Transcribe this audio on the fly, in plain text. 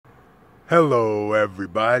Hello,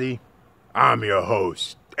 everybody. I'm your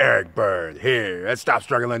host, Eric Bird, here at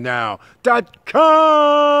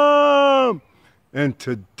StopStrugglingNow.com. And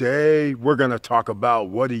today, we're going to talk about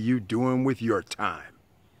what are you doing with your time.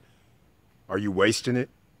 Are you wasting it?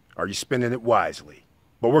 Are you spending it wisely?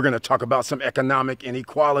 But we're going to talk about some economic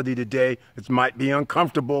inequality today. It might be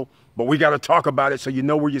uncomfortable, but we got to talk about it so you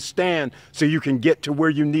know where you stand, so you can get to where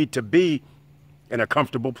you need to be in a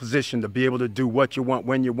comfortable position to be able to do what you want,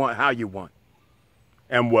 when you want, how you want.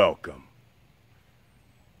 And welcome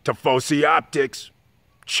to Foci Optics.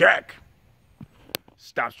 Check.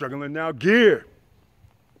 Stop Struggling Now gear.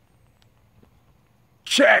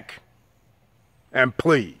 Check. And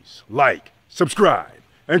please like, subscribe,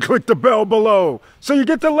 and click the bell below so you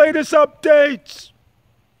get the latest updates.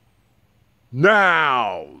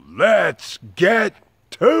 Now, let's get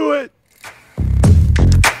to it.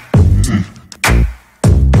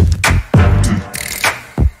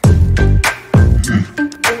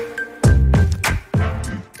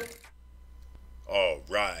 All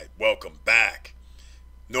right, welcome back.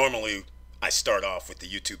 Normally, I start off with the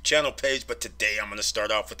YouTube channel page, but today I'm going to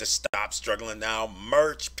start off with the Stop Struggling Now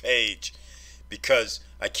merch page because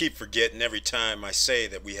I keep forgetting every time I say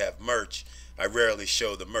that we have merch, I rarely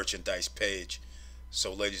show the merchandise page.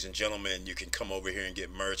 So ladies and gentlemen, you can come over here and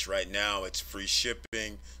get merch right now. It's free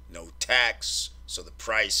shipping, no tax. So the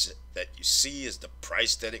price that you see is the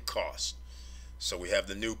price that it costs. So we have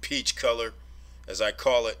the new peach color, as I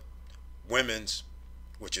call it, women's,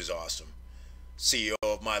 which is awesome. CEO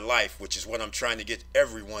of my life, which is what I'm trying to get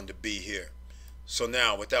everyone to be here. So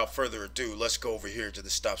now, without further ado, let's go over here to the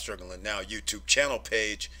Stop Struggling Now YouTube channel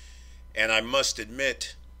page. And I must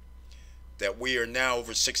admit that we are now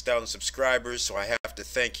over 6,000 subscribers, so I have to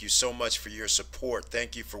thank you so much for your support.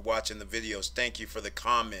 Thank you for watching the videos. Thank you for the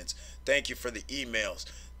comments. Thank you for the emails.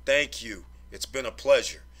 Thank you. It's been a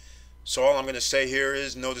pleasure. So all I'm going to say here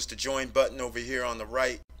is notice the join button over here on the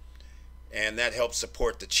right, and that helps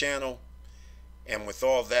support the channel. And with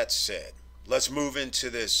all that said, let's move into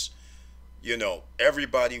this. You know,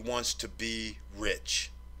 everybody wants to be rich.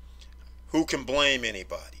 Who can blame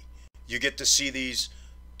anybody? You get to see these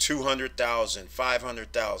 $200,000,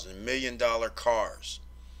 $500,000, $1 million cars.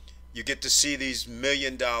 You get to see these $1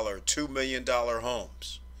 million, $2 million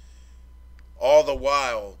homes. All the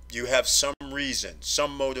while, you have some reason,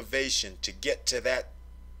 some motivation to get to that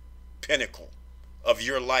pinnacle of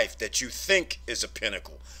your life that you think is a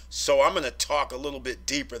pinnacle. So I'm going to talk a little bit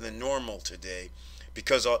deeper than normal today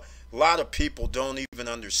because a lot of people don't even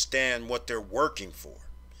understand what they're working for.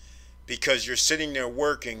 Because you're sitting there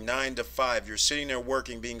working 9 to 5, you're sitting there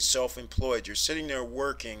working being self-employed, you're sitting there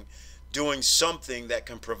working doing something that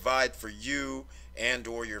can provide for you and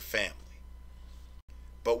or your family.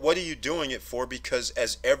 But what are you doing it for? Because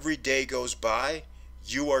as every day goes by,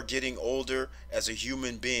 you are getting older as a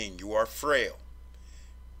human being. You are frail.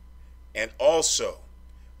 And also,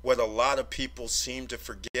 what a lot of people seem to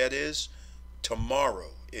forget is tomorrow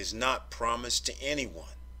is not promised to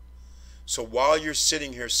anyone. So while you're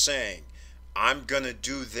sitting here saying, I'm going to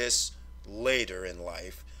do this later in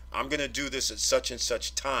life, I'm going to do this at such and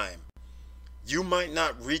such time, you might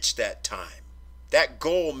not reach that time. That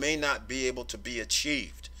goal may not be able to be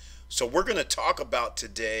achieved. So we're going to talk about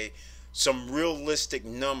today some realistic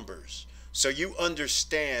numbers so you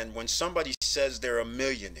understand when somebody says they're a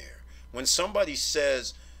millionaire, when somebody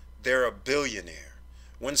says they're a billionaire,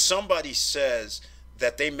 when somebody says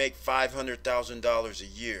that they make $500,000 a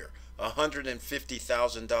year,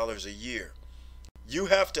 $150,000 a year, you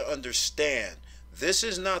have to understand this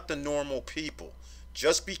is not the normal people.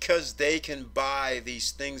 Just because they can buy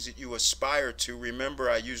these things that you aspire to, remember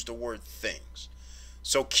I used the word things.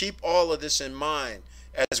 So keep all of this in mind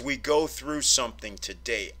as we go through something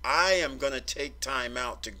today. I am going to take time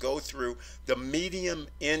out to go through the median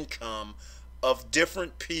income of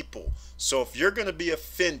different people. So if you're going to be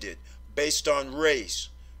offended based on race,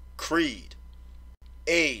 creed,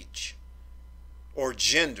 age, or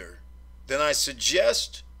gender, then I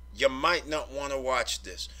suggest you might not want to watch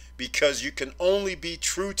this because you can only be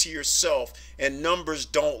true to yourself and numbers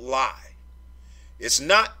don't lie. It's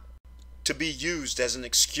not to be used as an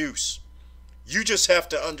excuse. You just have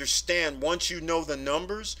to understand once you know the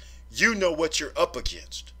numbers, you know what you're up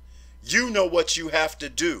against. You know what you have to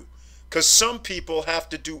do because some people have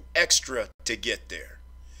to do extra to get there.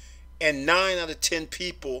 And 9 out of 10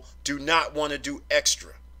 people do not want to do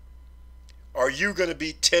extra. Are you going to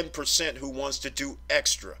be 10% who wants to do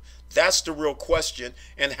extra? That's the real question.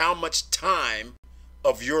 And how much time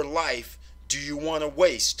of your life do you want to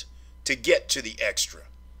waste to get to the extra?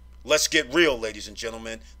 Let's get real, ladies and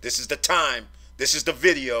gentlemen. This is the time. This is the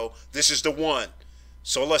video. This is the one.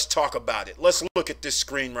 So let's talk about it. Let's look at this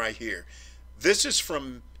screen right here. This is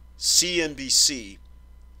from CNBC,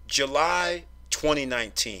 July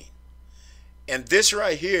 2019. And this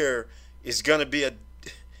right here is going to be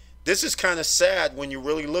this is kind of sad when you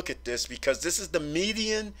really look at this, because this is the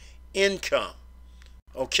median income.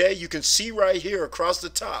 Okay, you can see right here across the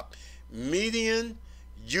top, median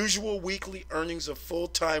usual weekly earnings of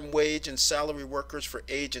full-time wage and salary workers for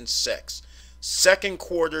age and sex. Second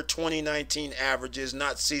quarter 2019 averages,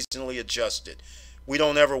 not seasonally adjusted. We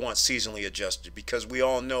don't ever want seasonally adjusted, because we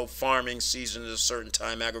all know farming season is a certain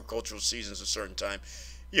time, agricultural season is a certain time,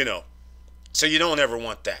 so you don't ever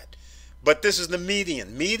want that. But this is the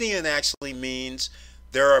median. Median actually means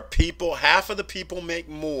there are people, half of the people make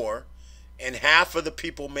more and half of the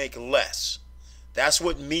people make less. That's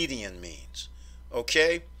what median means.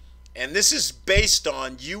 Okay? And this is based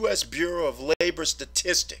on U.S. Bureau of Labor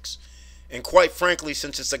Statistics. And quite frankly,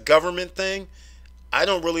 since it's a government thing, I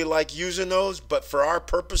don't really like using those, but for our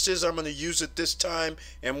purposes, I'm going to use it this time,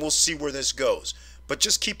 and we'll see where this goes. But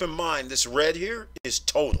just keep in mind, this red here is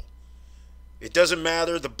total. It doesn't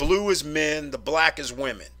matter. The blue is men, the black is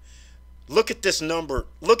women. Look at this number.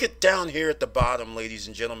 Look at down here at the bottom, ladies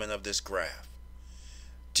and gentlemen, of this graph.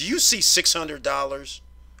 Do you see $600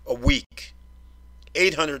 a week,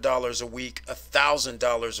 $800 a week,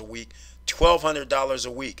 $1,000 a week, $1,200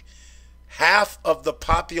 a week? Half of the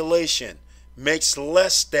population makes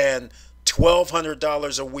less than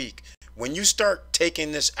 $1,200 a week. When you start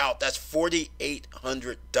taking this out, that's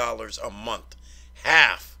 $4,800 a month.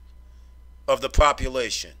 Half of the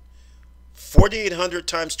population. 4,800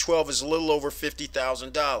 times 12 is a little over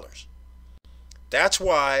 $50,000. That's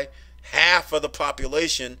why half of the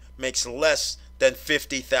population makes less than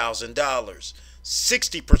 $50,000.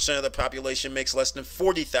 60% of the population makes less than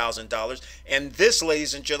 $40,000. And this,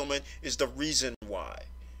 ladies and gentlemen, is the reason why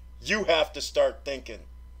you have to start thinking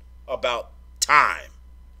about time.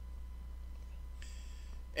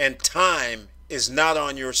 And time is not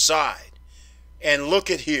on your side. And look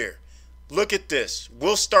at here. Look at this.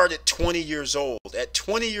 We'll start at 20 years old. At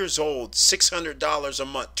 20 years old, $600 a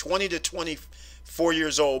month. 20 to 24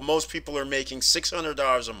 years old, most people are making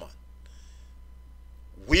 $600 a month.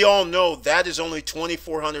 We all know that is only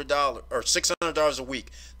 $2,400 or $600 a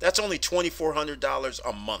week. That's only $2,400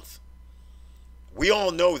 a month. We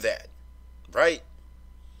all know that, right?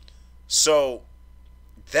 So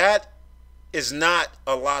that is not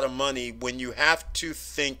a lot of money. When you have to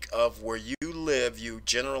think of where you live, you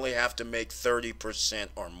generally have to make 30%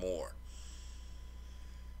 or more.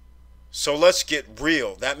 So let's get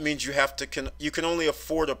real. That means you can only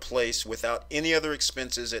afford a place without any other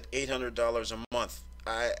expenses at $800 a month.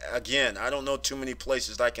 I don't know too many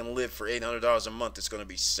places I can live for $800 a month that's going to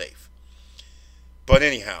be safe. But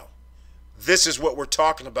anyhow, this is what we're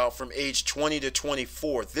talking about from age 20 to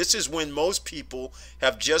 24. This is when most people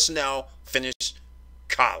have just now finished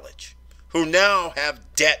college, who now have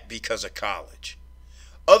debt because of college.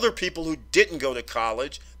 Other people who didn't go to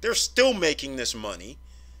college, they're still making this money,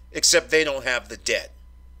 except they don't have the debt.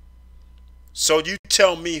 So you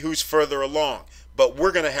tell me who's further along. But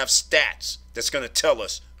we're going to have stats that's going to tell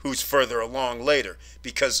us who's further along later.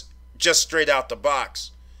 Because just straight out the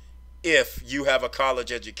box, if you have a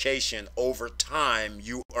college education, over time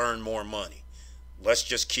you earn more money. Let's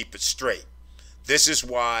just keep it straight. This is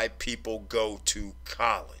why people go to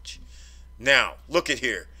college. Now, look at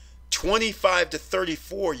here. 25 to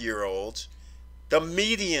 34-year-olds, the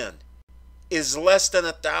median is less than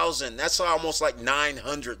 $1,000. That's almost like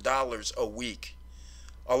 $900 a week.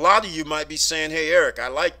 A lot of you might be saying, hey, Eric, I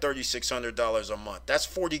like $3,600 a month. That's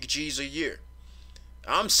 40 G's a year.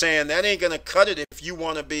 I'm saying that ain't going to cut it if you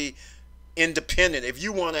want to be independent. If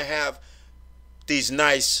you want to have these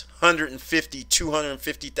nice $150,000,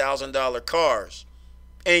 $250,000 cars,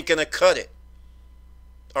 ain't going to cut it.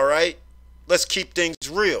 All right? Let's keep things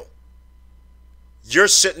real. You're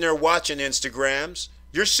sitting there watching Instagrams.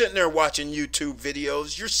 You're sitting there watching YouTube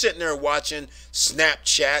videos. You're sitting there watching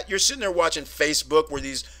Snapchat. You're sitting there watching Facebook where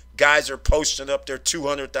these guys are posting up their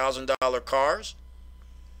 $200,000 cars.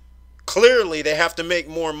 Clearly, they have to make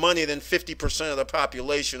more money than 50% of the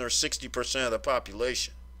population or 60% of the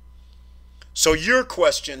population. So your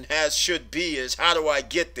question should be how do I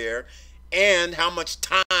get there, and how much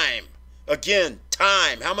time? Again,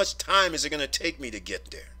 time. How much time is it going to take me to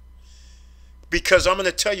get there? Because I'm going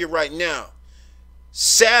to tell you right now,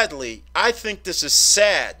 sadly, I think this is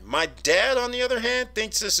sad. My dad, on the other hand,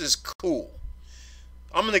 thinks this is cool.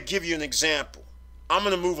 I'm going to give you an example. I'm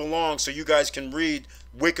going to move along so you guys can read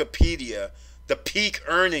Wikipedia the peak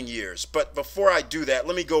earning years. But before I do that,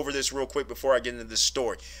 let me go over this real quick before I get into this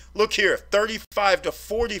story. Look here, 35 to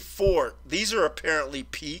 44, these are apparently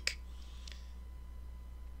peak.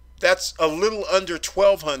 That's a little under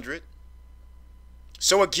 1,200.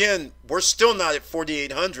 So again, we're still not at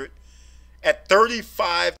 4,800 at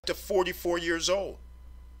 35 to 44 years old.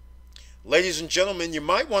 Ladies and gentlemen, you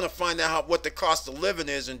might want to find out what the cost of living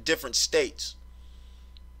is in different states.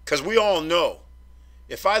 Because we all know,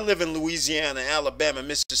 if I live in Louisiana, Alabama,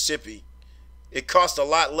 Mississippi, it costs a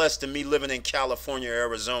lot less than me living in California,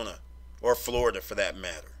 Arizona, or Florida for that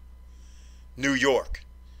matter. New York.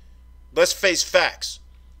 Let's face facts.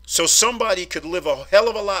 So somebody could live a hell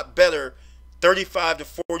of a lot better 35 to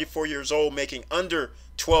 44 years old, making under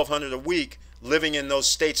 $1,200 a week, living in those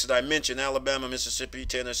states that I mentioned, Alabama, Mississippi,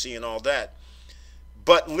 Tennessee, and all that.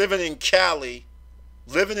 But living in Cali,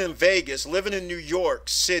 living in Vegas, living in New York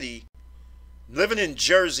City, living in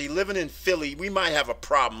Jersey, living in Philly, we might have a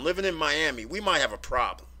problem. Living in Miami, we might have a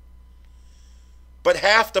problem. But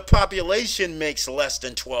half the population makes less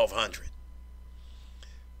than $1,200.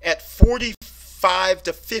 At 45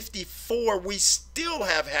 to 54, we still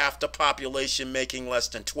have half the population making less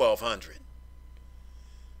than $1,200.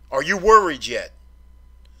 Are you worried yet?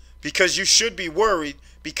 Because you should be worried,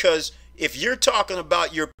 because if you're talking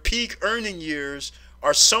about your peak earning years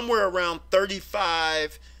are somewhere around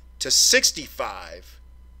 35 to 65,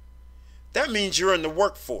 that means you're in the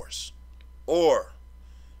workforce. Or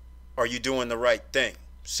are you doing the right thing?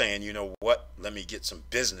 Saying, you know what, let me get some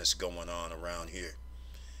business going on around here.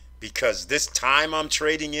 Because this time I'm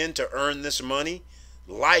trading in to earn this money,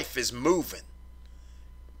 life is moving.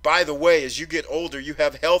 By the way, as you get older, you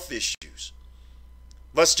have health issues.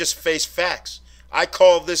 Let's just face facts. I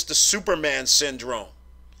call this the Superman syndrome.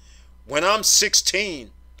 When I'm 16,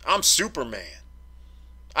 I'm Superman.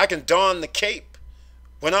 I can don the cape.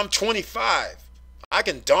 When I'm 25, I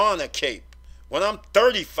can don a cape. When I'm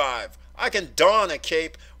 35, I can don a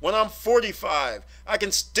cape. When I'm 45, I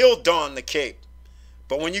can still don the cape.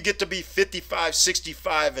 But when you get to be 55,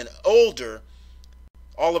 65 and older,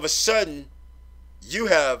 all of a sudden, you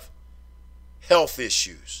have health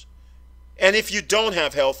issues. And if you don't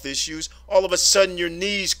have health issues, all of a sudden your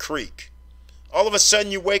knees creak. All of a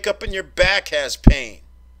sudden you wake up and your back has pain.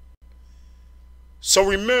 So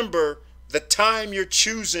remember, the time you're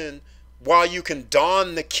choosing while you can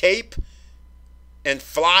don the cape and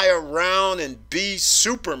fly around and be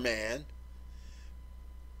Superman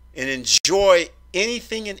and enjoy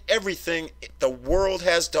anything and everything the world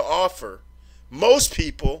has to offer, most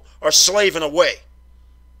people are slaving away.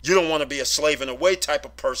 You don't want to be a slaving away type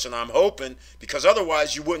of person, I'm hoping, because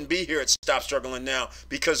otherwise you wouldn't be here at Stop Struggling Now,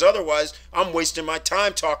 because otherwise I'm wasting my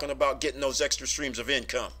time talking about getting those extra streams of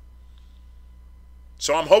income.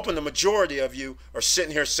 So I'm hoping the majority of you are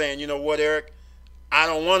sitting here saying, you know what, Eric, I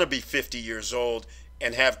don't want to be 50 years old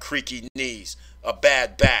and have creaky knees, a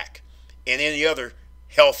bad back, and any other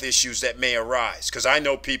health issues that may arise, because I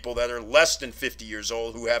know people that are less than 50 years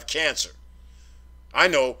old who have cancer. I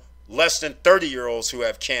know less than 30-year-olds who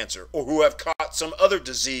have cancer or who have caught some other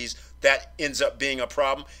disease that ends up being a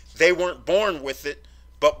problem. They weren't born with it,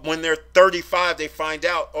 but when they're 35, they find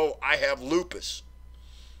out, oh, I have lupus.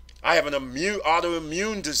 I have an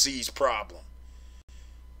autoimmune disease problem.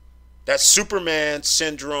 That Superman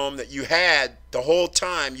syndrome that you had the whole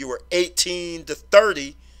time you were 18 to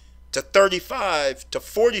 30 to 35 to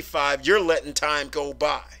 45, you're letting time go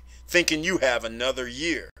by, thinking you have another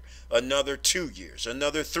year, another 2 years,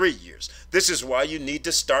 another 3 years. This is why you need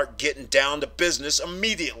to start getting down to business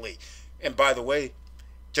immediately. And by the way,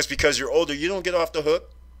 just because you're older, you don't get off the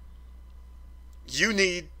hook. You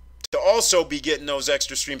need to also be getting those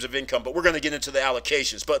extra streams of income, but we're going to get into the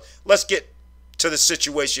allocations. But let's get to the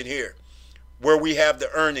situation here where we have the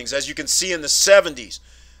earnings. As you can see in the 70s,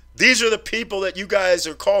 these are the people that you guys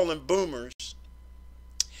are calling boomers.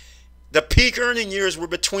 The peak earning years were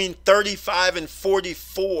between 35 and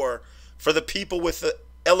 44 for the people with the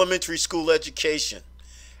elementary school education.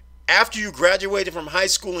 After you graduated from high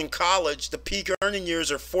school and college, the peak earning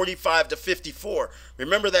years are 45 to 54.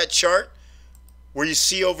 Remember that chart where you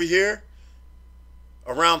see over here?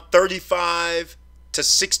 Around 35 to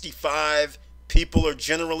 65, people are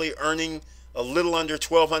generally earning a little under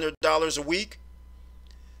 $1,200 a week.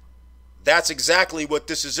 That's exactly what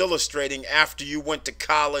this is illustrating after you went to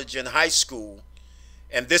college and high school.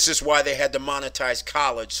 And this is why they had to monetize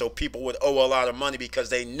college, so people would owe a lot of money,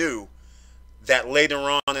 because they knew that later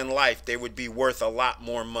on in life they would be worth a lot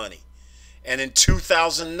more money. And in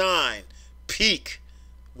 2009, peak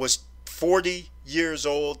was 40 years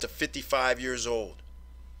old to 55 years old.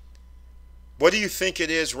 What do you think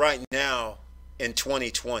it is right now in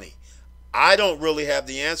 2020? I don't really have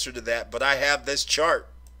the answer to that, but I have this chart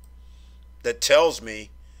that tells me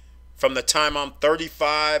from the time I'm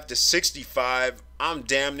 35 to 65, I'm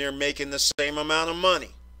damn near making the same amount of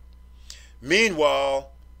money.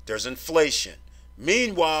 Meanwhile, there's inflation.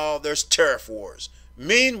 Meanwhile, there's tariff wars.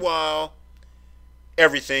 Meanwhile,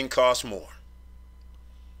 everything costs more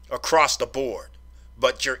across the board.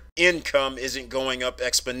 But your income isn't going up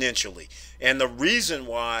exponentially. And the reason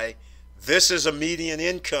why this is a median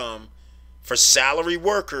income for salary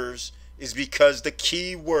workers is because the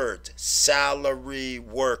key word, salary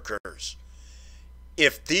workers.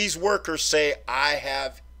 If these workers say, I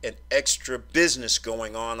have an extra business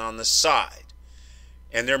going on the side,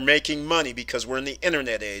 and they're making money because we're in the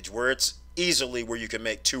internet age where it's easily where you can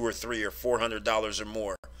make $200 or $300 or $400 or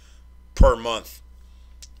more per month,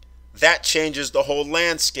 that changes the whole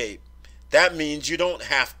landscape. That means you don't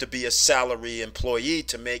have to be a salary employee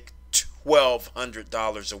to make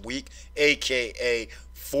 $1,200 a week, aka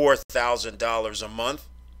 $4,000 a month.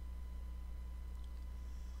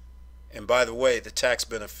 And by the way, the tax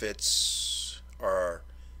benefits are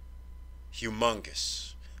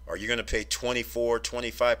humongous. Are you going to pay 24,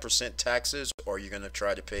 25% taxes, or are you going to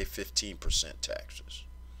try to pay 15% taxes?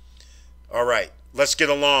 All right, let's get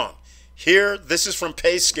along. Here, this is from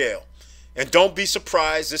PayScale. And don't be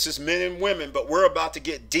surprised, this is men and women, but we're about to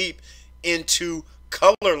get deep into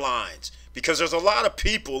color lines because there's a lot of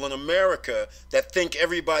people in America that think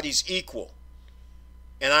everybody's equal.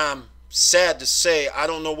 And I'm sad to say, I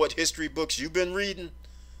don't know what history books you've been reading,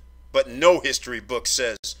 but no history book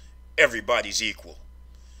says everybody's equal.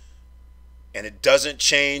 And it doesn't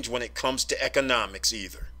change when it comes to economics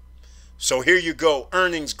either. So here you go,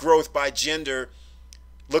 earnings growth by gender.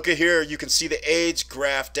 Look at here, you can see the age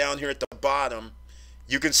graph down here at the bottom.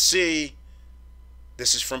 You can see,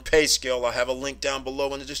 this is from PayScale. I'll have a link down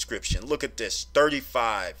below in the description. Look at this,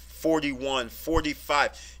 35, 41,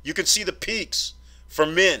 45. You can see the peaks for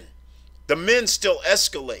men. The men still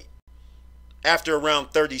escalate after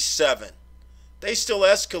around 37. They still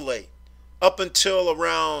escalate up until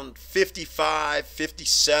around 55,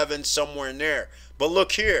 57, somewhere in there. But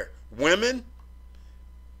look here, women,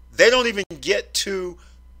 they don't even get to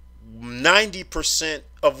 90%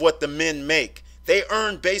 of what the men make. They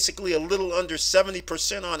earn basically a little under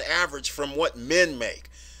 70% on average from what men make.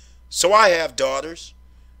 So I have daughters.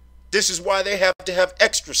 This is why they have to have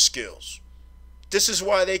extra skills. This is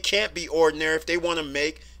why they can't be ordinary if they want to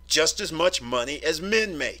make just as much money as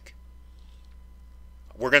men make.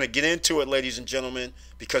 We're going to get into it, ladies and gentlemen,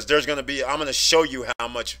 because I'm going to show you how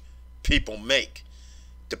much people make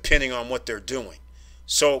depending on what they're doing.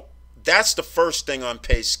 So that's the first thing on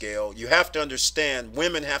PayScale. You have to understand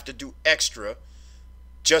women have to do extra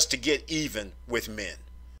just to get even with men.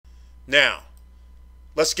 Now,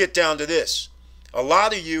 let's get down to this. A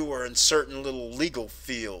lot of you are in certain little legal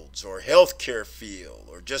fields or healthcare field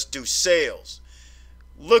or just do sales.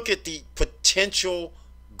 Look at the potential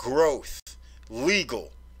growth.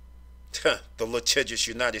 Legal. The litigious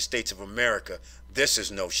United States of America. This is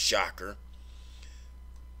no shocker.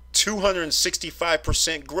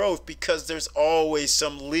 265% growth because there's always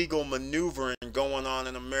some legal maneuvering going on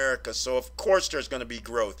in America. So of course there's going to be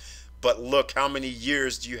growth. But look, how many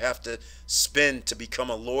years do you have to spend to become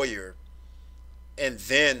a lawyer and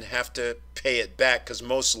then have to pay it back? Because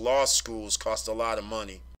most law schools cost a lot of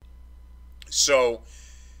money. So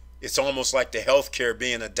it's almost like the healthcare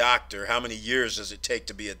being a doctor. How many years does it take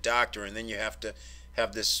to be a doctor? And then you have to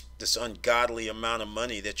have this ungodly amount of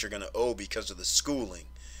money that you're going to owe because of the schooling.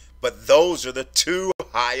 But those are the two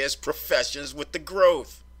highest professions with the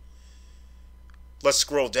growth. Let's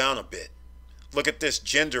scroll down a bit. Look at this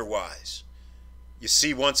gender-wise. You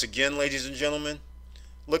see, once again, ladies and gentlemen,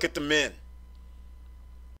 look at the men.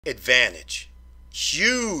 Advantage.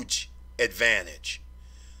 Huge advantage.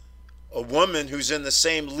 A woman who's in the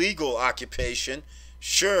same legal occupation,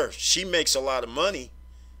 sure, she makes a lot of money,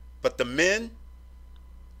 but the men,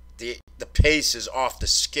 the pace is off the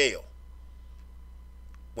scale.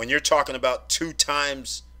 When you're talking about 2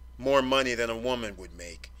 times more money than a woman would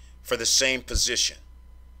make for the same position.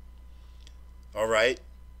 All right?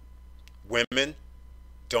 Women,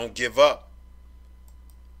 don't give up.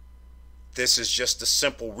 This is just a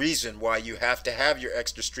simple reason why you have to have your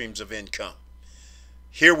extra streams of income.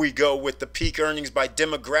 Here we go with the peak earnings by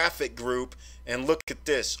demographic group, and look at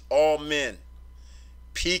this, all men.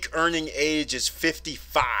 Peak earning age is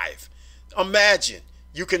 55. Imagine,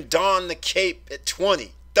 you can don the cape at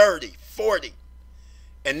 20, 30, 40,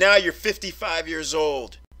 and now you're 55 years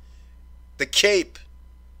old. The cape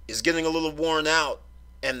is getting a little worn out,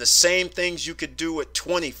 and the same things you could do at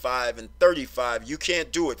 25 and 35, you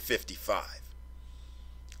can't do at 55.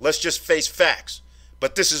 Let's just face facts.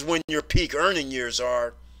 But this is when your peak earning years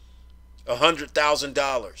are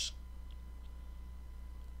 $100,000.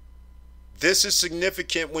 This is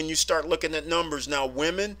significant when you start looking at numbers. Now,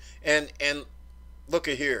 women, and look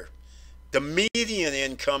at here. The median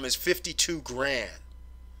income is 52 grand.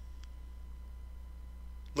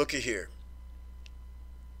 Look at here.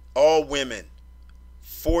 All women,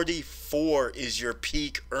 44 is your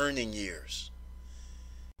peak earning years.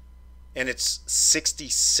 And it's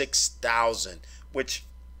 66,000, which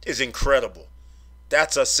is incredible.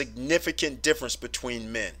 That's a significant difference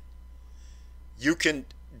between men. You can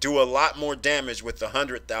do a lot more damage with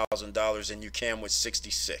 $100,000 than you can with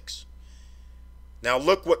 66. Now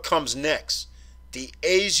look what comes next. The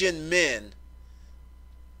Asian men,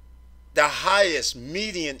 the highest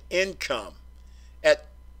median income at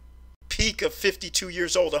peak of 52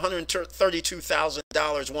 years old,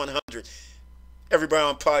 $132,000, 100. Everybody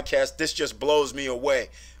on podcast, this just blows me away.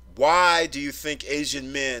 Why do you think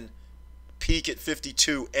Asian men peak at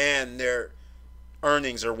 52 and their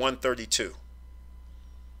earnings are 132?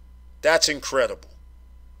 That's incredible.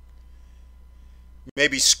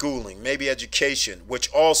 Maybe schooling, maybe education,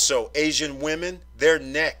 which also Asian women, they're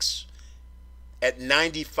next at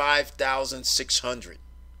 95,600.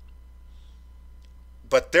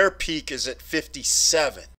 But their peak is at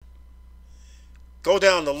 57. Go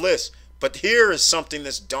down the list. But here is something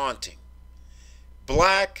that's daunting.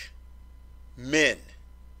 Black men,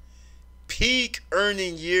 peak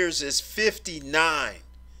earning years is 59.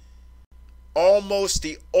 Almost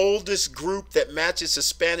the oldest group that matches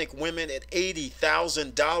Hispanic women at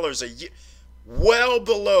 $80,000 a year. Well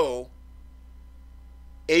below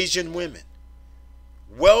Asian women.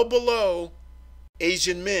 Well below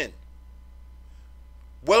Asian men.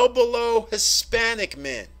 Well below Hispanic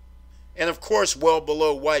men. And of course, well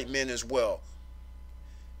below white men as well.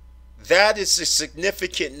 That is a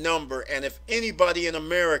significant number. And if anybody in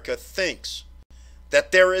America thinks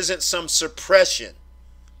that there isn't some suppression,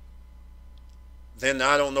 then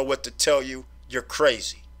I don't know what to tell you. You're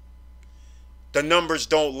crazy. The numbers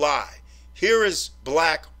don't lie. Here is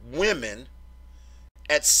black women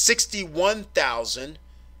at 61,000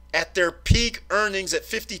 at their peak earnings at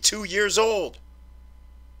 52 years old.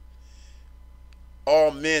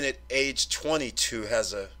 All men at age 22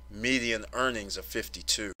 has a median earnings of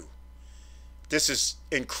 52. This is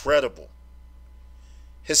incredible.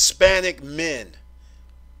 Hispanic men,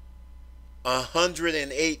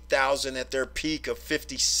 108,000 at their peak of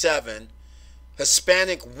 57.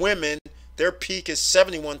 Hispanic women, their peak is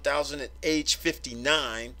 71,000 at age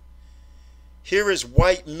 59. Here is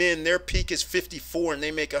white men, their peak is 54 and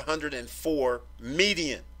they make 104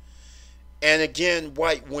 median. And again,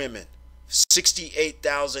 white women,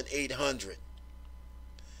 68,800.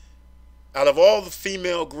 Out of all the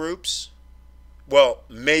female groups, well,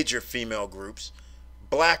 major female groups,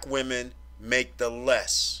 black women make the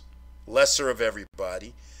lesser of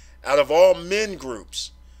everybody. Out of all men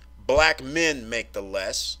groups, black men make the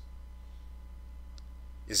less.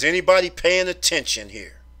 Is anybody paying attention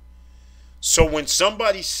here? So when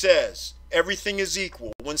somebody says everything is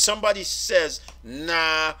equal, when somebody says,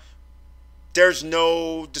 nah, there's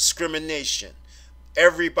no discrimination,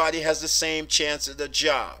 everybody has the same chance at a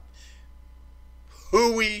job,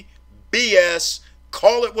 hooey, BS,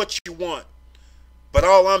 call it what you want. But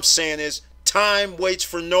all I'm saying is time waits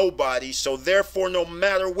for nobody, so therefore no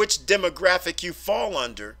matter which demographic you fall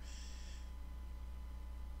under,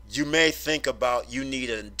 you may think about you need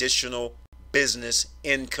an additional business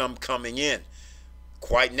income coming in.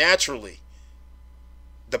 Quite naturally,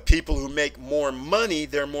 the people who make more money,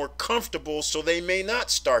 they're more comfortable, so they may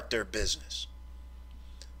not start their business.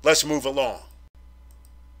 Let's move along.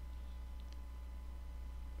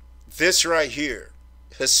 This right here,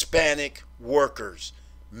 Hispanic workers,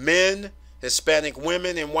 men, Hispanic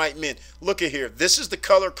women, and white men. Look at here. This is the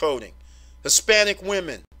color coding. Hispanic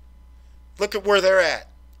women. Look at where they're at.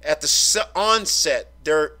 At the onset,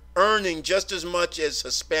 they're earning just as much as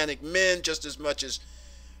Hispanic men, just as much as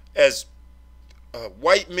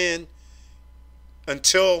white men,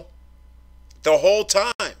 until the whole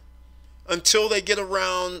time, until they get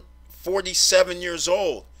around 47 years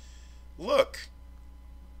old. Look,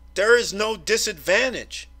 there is no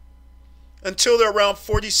disadvantage. Until they're around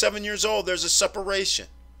 47 years old, there's a separation.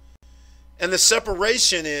 And the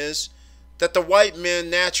separation is that the white men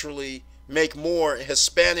naturally make more,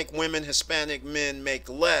 Hispanic women, Hispanic men make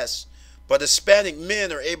less, but Hispanic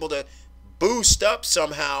men are able to boost up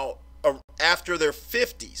somehow after their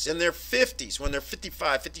 50s. In their 50s, when they're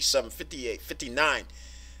 55, 57, 58, 59,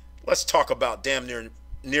 let's talk about damn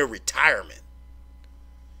near retirement.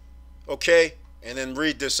 Okay? and then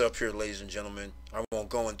read this up here, ladies and gentlemen. I won't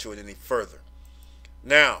go into it any further.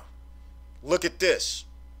 Now, look at this.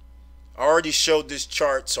 I already showed this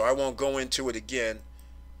chart, so I won't go into it again.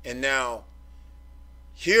 And now,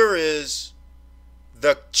 here is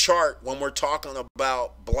the chart when we're talking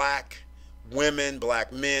about black women,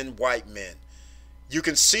 black men, white men. You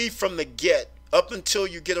can see from the get up until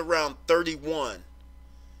you get around 31,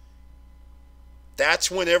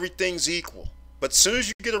 that's when everything's equal. But as soon as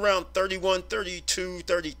you get around 31, 32,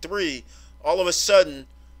 33, all of a sudden,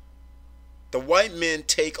 the white men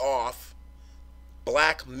take off.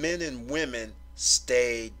 Black men and women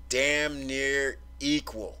stay damn near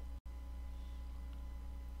equal.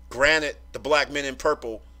 Granted, the black men in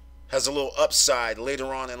purple has a little upside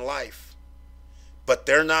later on in life, but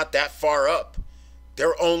they're not that far up.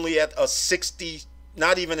 They're only at a 60,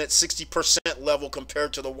 not even at 60% level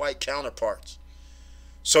compared to the white counterparts.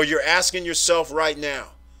 So you're asking yourself right now,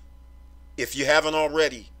 if you haven't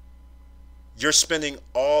already, you're spending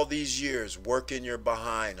all these years working your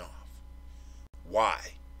behind off. Why?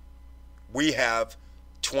 We have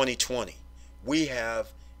 2020. We have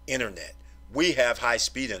internet. We have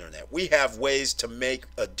high-speed internet. We have ways to make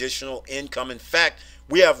additional income. In fact,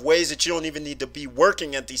 we have ways that you don't even need to be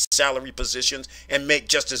working at these salary positions and make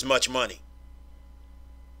just as much money.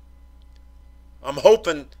 I'm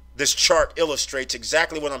hoping this chart illustrates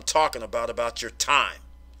exactly what I'm talking about your time.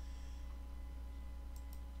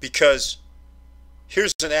 Because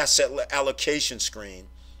here's an asset allocation screen.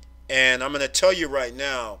 And I'm going to tell you right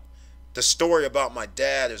now, the story about my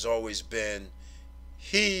dad has always been,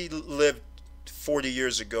 he lived 40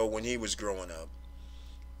 years ago when he was growing up,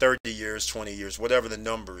 30 years, 20 years, whatever the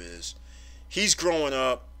number is. He's growing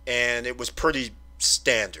up and it was pretty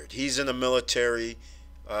standard. He's in the military.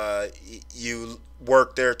 You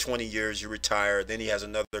work there 20 years, you retire. Then he has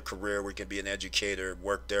another career where he can be an educator,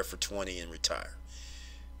 work there for 20 and retire.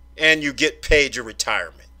 And you get paid your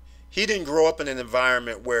retirement. He didn't grow up in an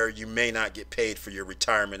environment where you may not get paid for your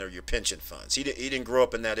retirement or your pension funds. He didn't grow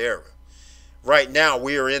up in that era. Right now,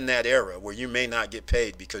 we are in that era where you may not get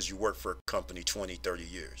paid because you work for a company 20, 30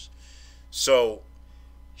 years. So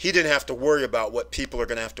he didn't have to worry about what people are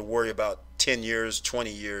going to have to worry about 10 years, 20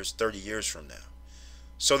 years, 30 years from now.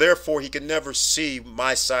 So therefore, he could never see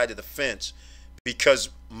my side of the fence because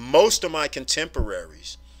most of my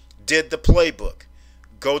contemporaries did the playbook.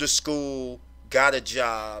 Go to school, got a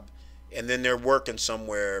job, and then they're working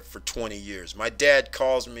somewhere for 20 years. My dad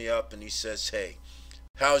calls me up and he says, hey,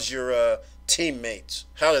 how's your teammates?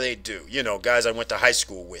 How do they do? You know, guys I went to high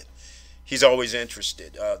school with. He's always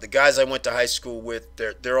interested. The guys I went to high school with,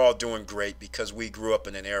 they're all doing great because we grew up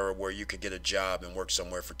in an era where you could get a job and work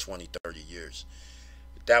somewhere for 20, 30 years.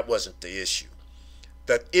 That wasn't the issue.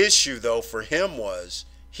 The issue, though, for him was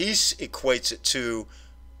he equates it to,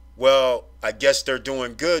 well, I guess they're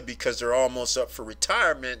doing good because they're almost up for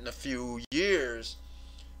retirement in a few years.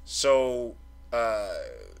 So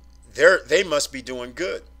they must be doing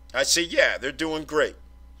good. I say, yeah, they're doing great.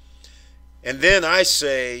 And then I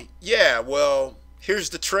say, yeah, well, here's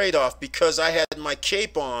the trade-off. Because I had my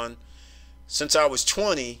cape on since I was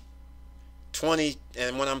 20,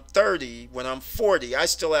 and when I'm 30, when I'm 40, I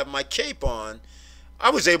still have my cape on. I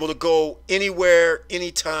was able to go anywhere,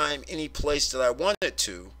 anytime, any place that I wanted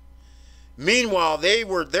to. Meanwhile,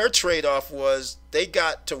 their trade-off was they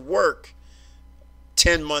got to work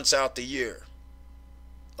 10 months out the year,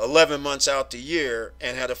 11 months out the year,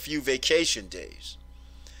 and had a few vacation days.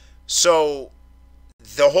 So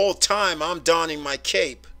the whole time I'm donning my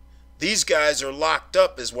cape, these guys are locked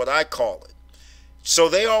up is what I call it. So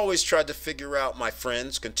they always tried to figure out, my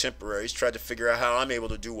friends, contemporaries, tried to figure out how I'm able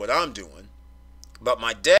to do what I'm doing. But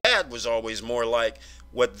my dad was always more like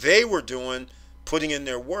what they were doing, putting in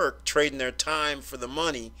their work, trading their time for the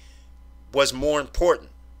money, was more important.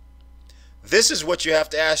 This is what you have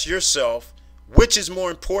to ask yourself, which is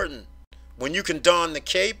more important? When you can don the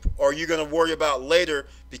cape, or are you going to worry about later?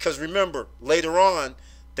 Because remember, later on,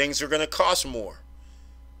 things are going to cost more.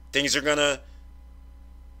 Things are going to,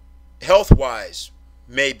 health-wise,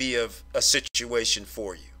 may be of a situation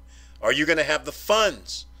for you. Are you going to have the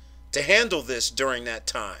funds to handle this during that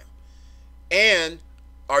time? And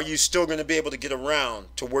are you still going to be able to get around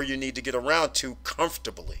to where you need to get around to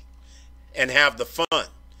comfortably and have the fun?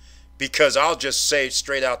 Because I'll just say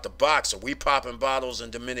straight out the box, are we popping bottles in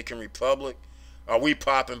Dominican Republic? Are we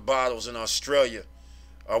popping bottles in Australia?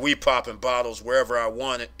 Are we popping bottles wherever I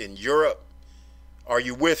want it in Europe? Are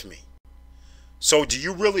you with me? So do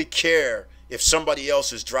you really care if somebody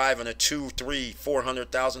else is driving a $200,000, $300,000,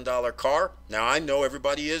 $400,000 car? Now, I know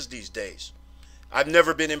everybody is these days. I've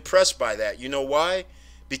never been impressed by that. You know why?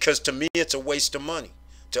 Because to me, it's a waste of money.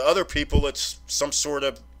 To other people, it's some sort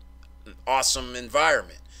of awesome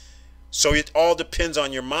environment. So it all depends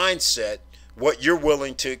on your mindset, what you're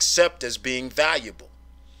willing to accept as being valuable.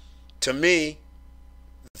 To me,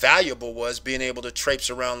 valuable was being able to traipse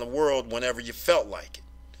around the world whenever you felt like it.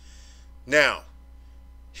 Now,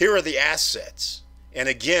 here are the assets. And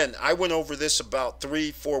again, I went over this about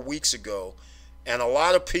 3-4 weeks ago, and a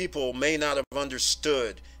lot of people may not have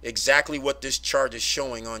understood exactly what this chart is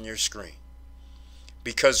showing on your screen.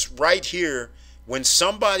 Because right here, when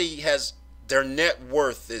somebody has their net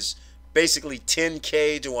worth is basically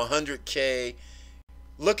 10K to 100K,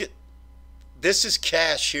 look at this is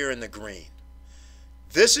cash here in the green.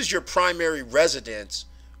 This is your primary residence,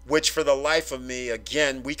 which for the life of me,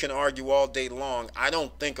 again, we can argue all day long. I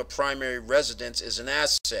don't think a primary residence is an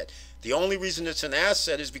asset. The only reason it's an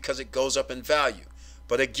asset is because it goes up in value.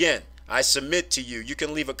 But again, I submit to you, you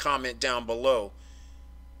can leave a comment down below.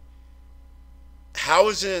 How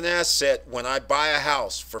is it an asset when I buy a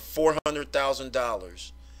house for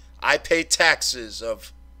 $400,000? I pay taxes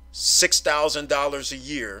of $6,000 a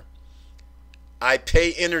year. I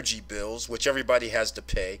pay energy bills, which everybody has to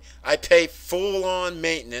pay. I pay full-on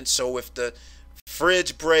maintenance, so if the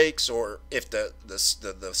fridge breaks or if the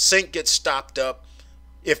sink gets stopped up,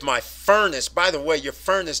 if my furnace, by the way, your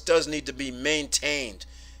furnace does need to be maintained.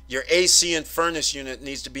 Your AC and furnace unit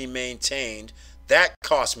needs to be maintained. That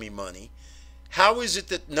costs me money. How is it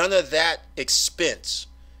that none of that expense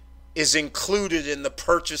is included in the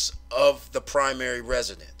purchase of the primary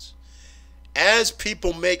residence? As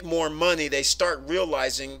people make more money, they start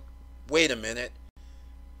realizing, wait a minute,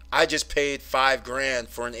 I just paid $5 grand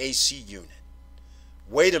for an AC unit.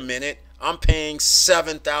 Wait a minute, I'm paying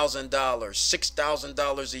 $7,000,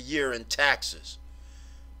 $6,000 a year in taxes.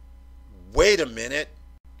 Wait a minute,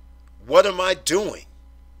 what am I doing?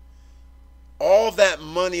 All that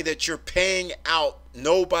money that you're paying out,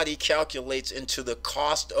 nobody calculates into the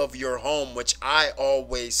cost of your home, which I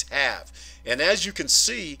always have. And as you can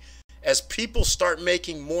see, as people start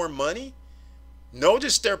making more money,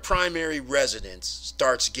 notice their primary residence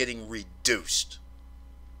starts getting reduced.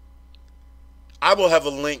 I will have a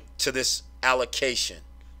link to this allocation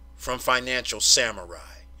from Financial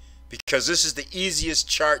Samurai because this is the easiest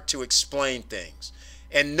chart to explain things.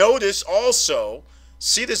 And notice also,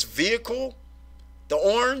 see this vehicle, the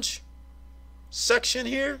orange section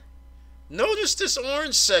here? Notice this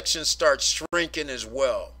orange section starts shrinking as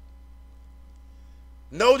well.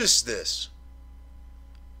 Notice this.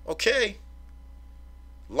 Okay.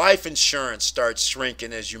 Life insurance starts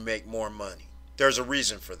shrinking as you make more money. There's a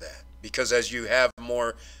reason for that. Because as you have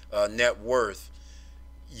more net worth,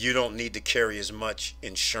 you don't need to carry as much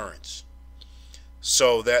insurance.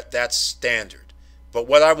 So that's standard. But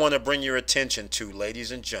what I want to bring your attention to,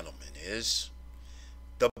 ladies and gentlemen, is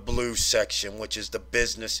the blue section, which is the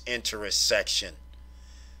business interest section.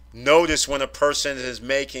 Notice when a person is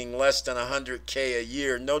making less than 100K a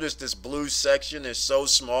year, notice this blue section is so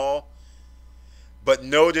small. But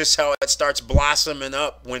notice how it starts blossoming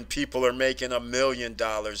up when people are making $1 million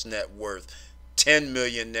net worth, 10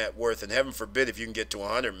 million net worth, and heaven forbid if you can get to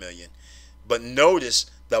 100 million. But notice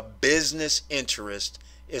the business interest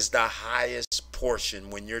is the highest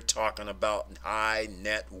portion when you're talking about high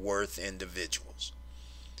net worth individuals.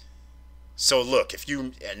 So look, if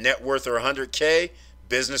you net worth are 100K,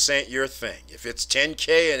 business ain't your thing. If it's 10K,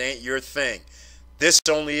 it ain't your thing. This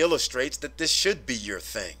only illustrates that this should be your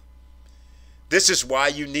thing. This is why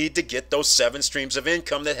you need to get those 7 streams of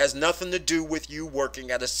income that has nothing to do with you working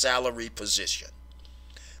at a salary position.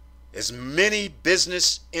 As many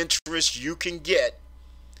business interests you can get,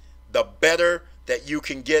 the better that you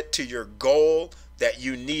can get to your goal that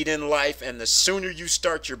you need in life. And the sooner you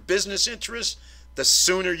start your business interest, the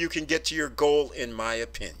sooner you can get to your goal, in my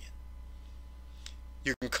opinion.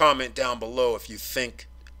 You can comment down below if you think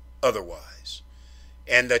otherwise.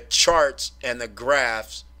 And the charts and the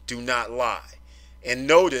graphs do not lie. And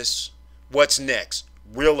notice what's next.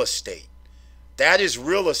 Real estate. That is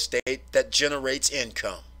real estate that generates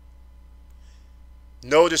income.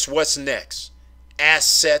 Notice what's next.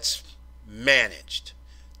 Assets managed.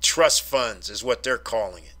 Trust funds is what they're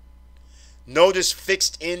calling it. Notice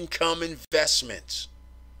fixed income investments.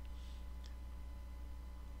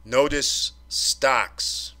 Notice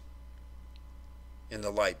stocks in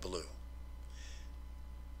the light blue.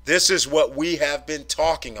 This is what we have been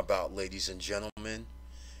talking about, ladies and gentlemen.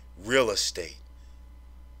 Real estate,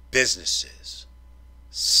 businesses,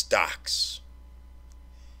 stocks.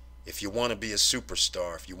 If you want to be a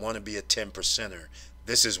superstar, if you want to be a 10%er,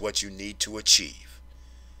 this is what you need to achieve.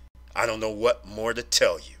 I don't know what more to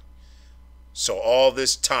tell you. So all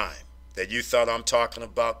this time that you thought I'm talking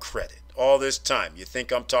about credit, All this time, you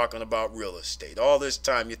think I'm talking about real estate. All this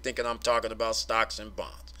time, you're thinking I'm talking about stocks and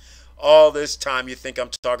bonds. All this time, you think I'm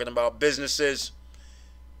talking about businesses.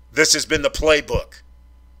 This has been the playbook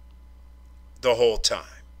the whole time.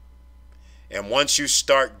 And once you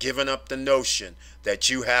start giving up the notion that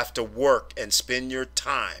you have to work and spend your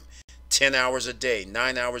time 10 hours a day,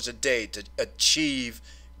 9 hours a day to achieve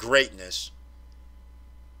greatness,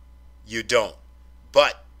 you don't.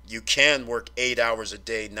 But you can work 8 hours a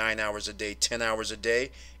day, 9 hours a day, 10 hours a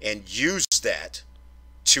day, and use that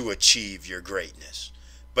to achieve your greatness.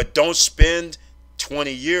 But don't spend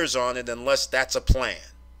 20 years on it unless that's a plan.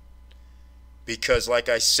 Because like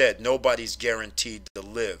I said, nobody's guaranteed to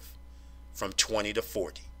live from 20 to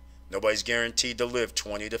 40. Nobody's guaranteed to live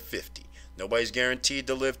 20 to 50. Nobody's guaranteed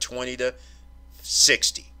to live 20 to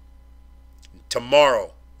 60.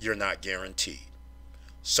 Tomorrow, you're not guaranteed.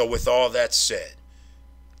 So with all that said,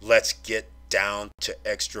 let's get down to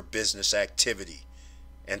extra business activity.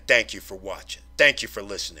 And thank you for watching. Thank you for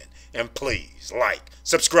listening. And please like,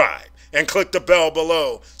 subscribe, and click the bell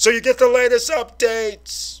below so you get the latest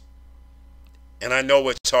updates. And I know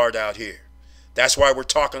it's hard out here. That's why we're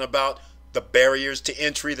talking about the barriers to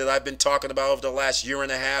entry that I've been talking about over the last year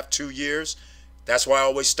and a half, 2 years. That's why I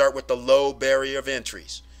always start with the low barrier of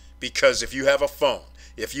entries. Because if you have a phone,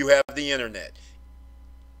 if you have the internet,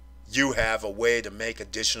 you have a way to make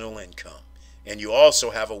additional income. And you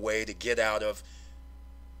also have a way to get out of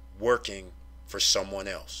working for someone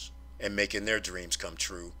else and making their dreams come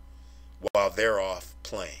true while they're off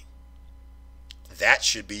playing. That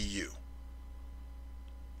should be you.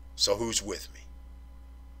 So who's with me?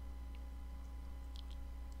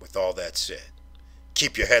 With all that said,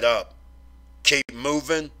 keep your head up, keep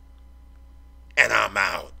moving, and I'm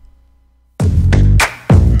out.